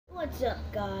What's up,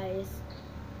 guys?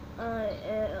 I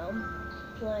am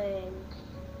playing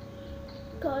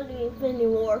Call of Duty Infinity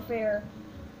Warfare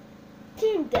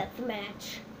Team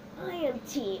Deathmatch. I am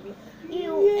Team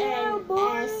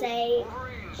USA.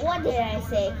 What did I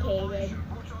say, Kaden?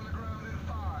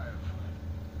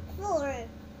 4,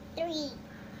 3,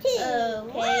 2.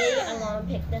 Okay, I'm gonna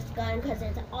pick this gun because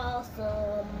it's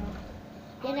awesome.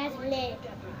 Yeah, that's lit.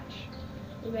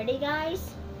 You ready,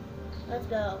 guys? Let's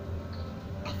go.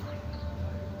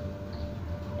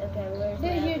 Okay,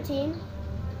 There's your team.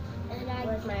 And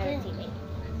where's my other teammate?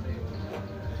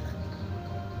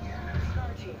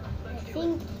 I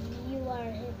think you are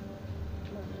him.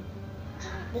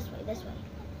 This way, this way.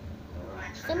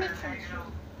 Somebody try.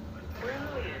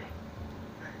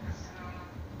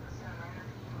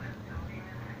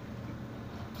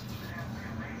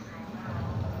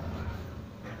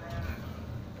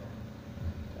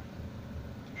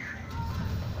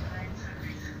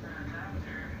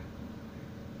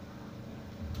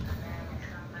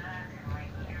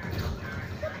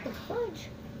 What the fudge?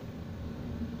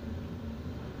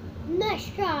 Nice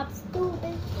job,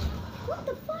 stupid. What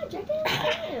the fudge? I didn't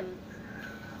see him.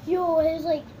 Yo, it was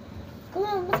like, come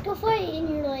on, let's go fight. And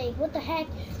you're like, what the heck?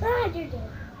 Ah, you're dead.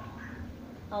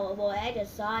 Oh boy, I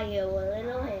just saw you. A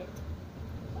little hint.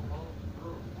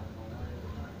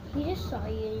 He just saw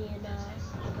you, you know.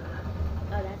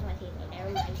 Oh, that's my teammate. Never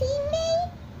mind.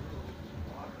 Teammate?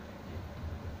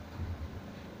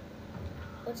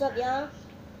 What's up, y'all?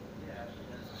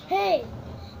 Hey,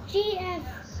 GFAM.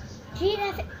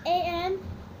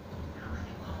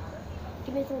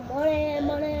 Give me some money.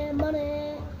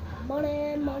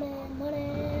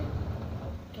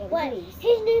 Okay, What? please.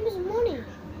 His name is Money.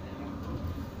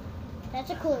 That's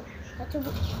a cool crap.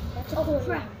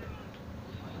 name.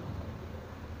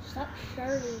 Stop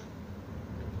shouting.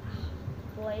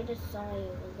 Boy, I just saw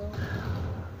you.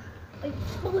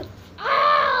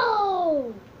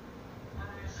 Ow!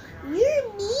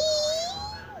 You're mean.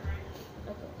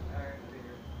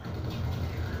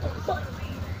 Okay.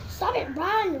 Stop it,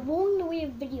 Brian. You're ruining away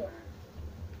the video.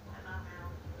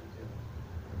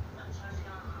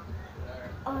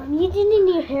 You didn't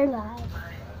need your hair live.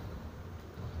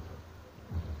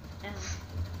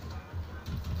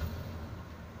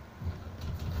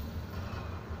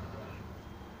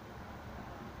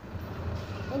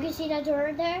 Okay, see that door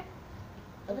right there?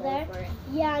 Over there? For it.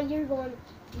 Yeah, you're going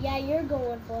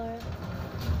for it.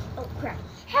 Oh crap.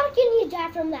 How can you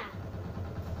die from that?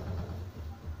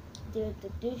 Dude, the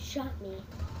dude shot me.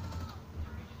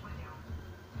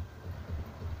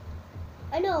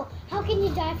 I know. How can you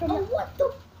die from that? What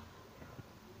the?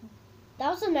 That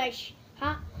was a nice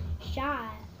shot.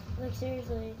 Like,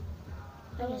 seriously.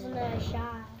 That was a nice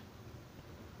shot.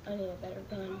 I need a better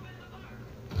gun.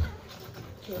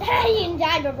 Hey, you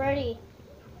died already.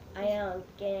 I am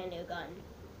getting a new gun.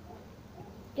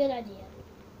 Good idea.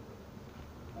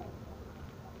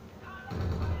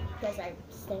 Because I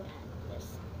stink at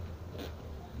this.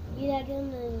 Yeah, that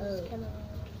gun is kind of...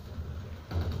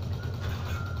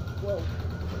 Whoa.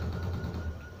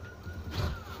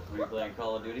 Were you playing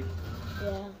Call of Duty?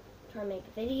 Yeah. Trying to make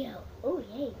a video. Oh,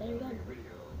 yay, better gun.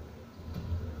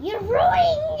 You're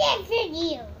ruining that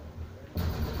video.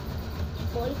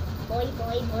 Boy.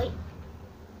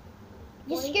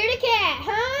 You scared a cat,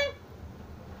 huh?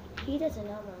 He doesn't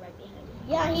know I'm right behind him.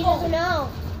 Yeah, he doesn't know.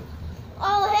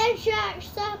 Oh, headshot,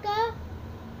 sucker.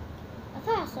 I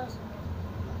thought I saw something.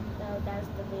 No, that's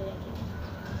the dude I killed.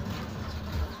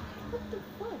 What the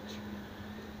fudge?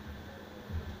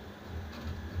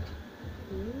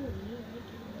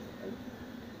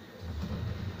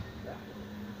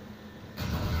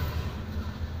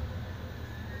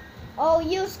 Oh,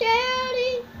 you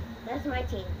scaredy? That's my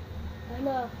team. I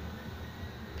know.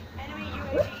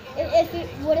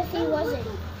 What if he wasn't?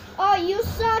 Oh, you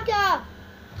sucker! How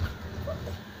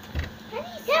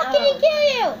can he kill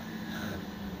you?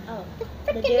 Oh,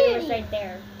 The the frickin' dude was idiot. right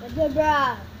there. Good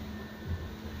bro.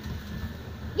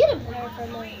 Get a player from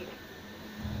me.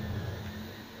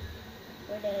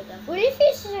 Where did it go? What if he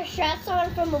shot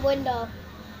someone from a window?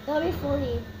 That'd be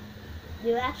funny.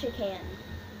 You actually can.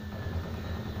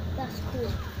 That's cool.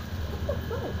 What the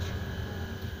fudge?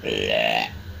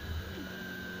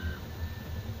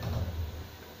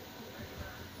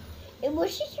 And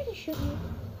was she trying to shoot me?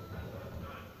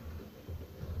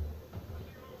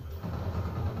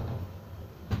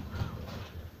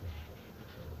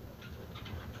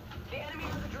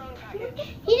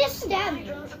 He just stabbed me.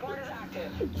 I don't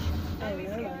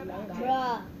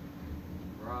know.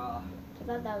 Bruh. I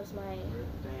thought that was my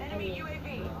enemy.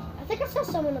 I think I saw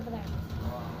someone over there.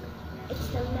 It's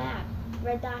the map.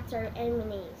 Red dots are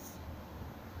enemies.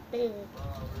 Dude.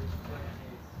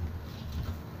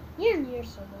 You're near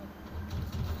someone.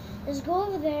 Let's go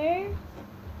over there.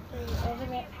 Over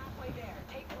there.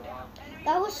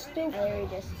 That was I stupid. literally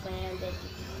just slammed it.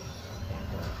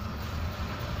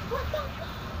 What the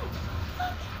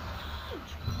fuck?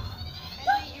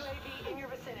 Enemy UAV in your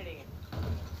vicinity.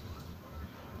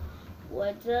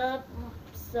 What's up,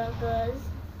 suckers?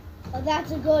 Oh,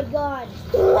 that's a good gun.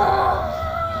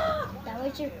 That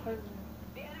was your partner.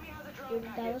 The enemy has a drone Dude,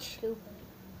 that was package. stupid.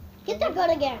 Get that gun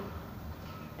again.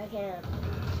 I can't.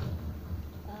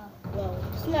 Oh, Whoa.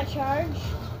 it's not charged.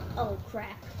 Oh,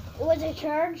 crap. Was it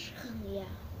charged? Yeah.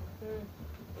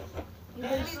 You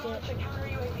Enemy missed it. launched a counter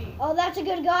UAV. Oh, that's a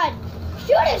good gun.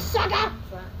 Shoot it, sucker!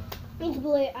 Crap. Means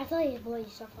blow. I thought he blew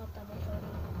yourself up that before.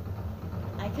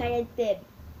 I kind of did.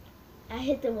 I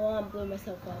hit the wall and blew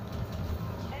myself up.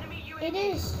 Enemy UAV. It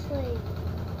is like.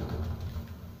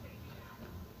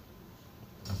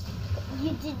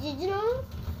 Did you know?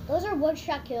 Those are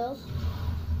one-shot kills.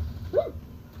 Woo.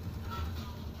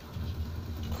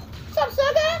 What's up,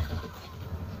 sucker?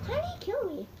 How did he kill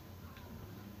me?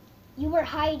 You were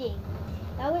hiding.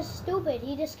 That was stupid.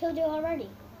 He just killed you already.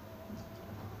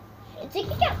 It's like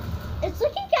he got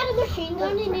a machine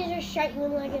gun and he just shot you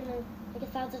like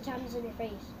 1,000 times in your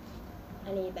face,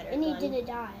 I need a better and gun. he didn't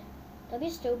die. That'd be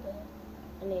stupid.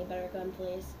 I need a better gun,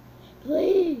 please.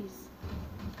 Please.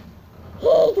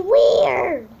 He's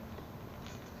weird.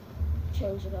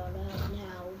 Change it all up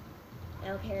now. I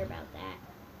don't care about that.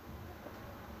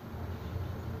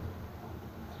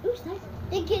 Ooh, sniper.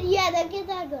 They get that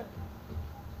gun.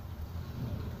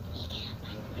 He get up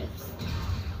my roost.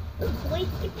 Ooh, boy,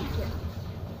 get back here.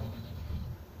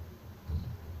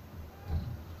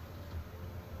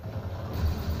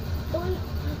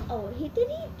 Oh, he did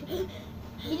he?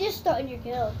 He just started your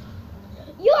kill.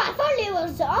 Yo, I thought it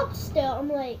was up still. I'm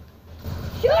like,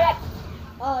 shoot it!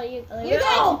 Oh, you guys,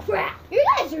 Oh, crap. you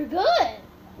guys are good.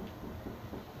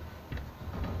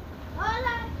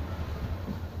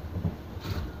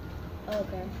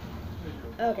 Okay.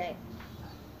 Okay.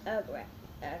 Oh, crap.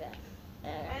 Okay. Okay.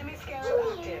 Enemy scanner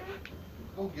active.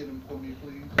 Go get him for me,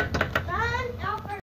 please. Run, Alfred.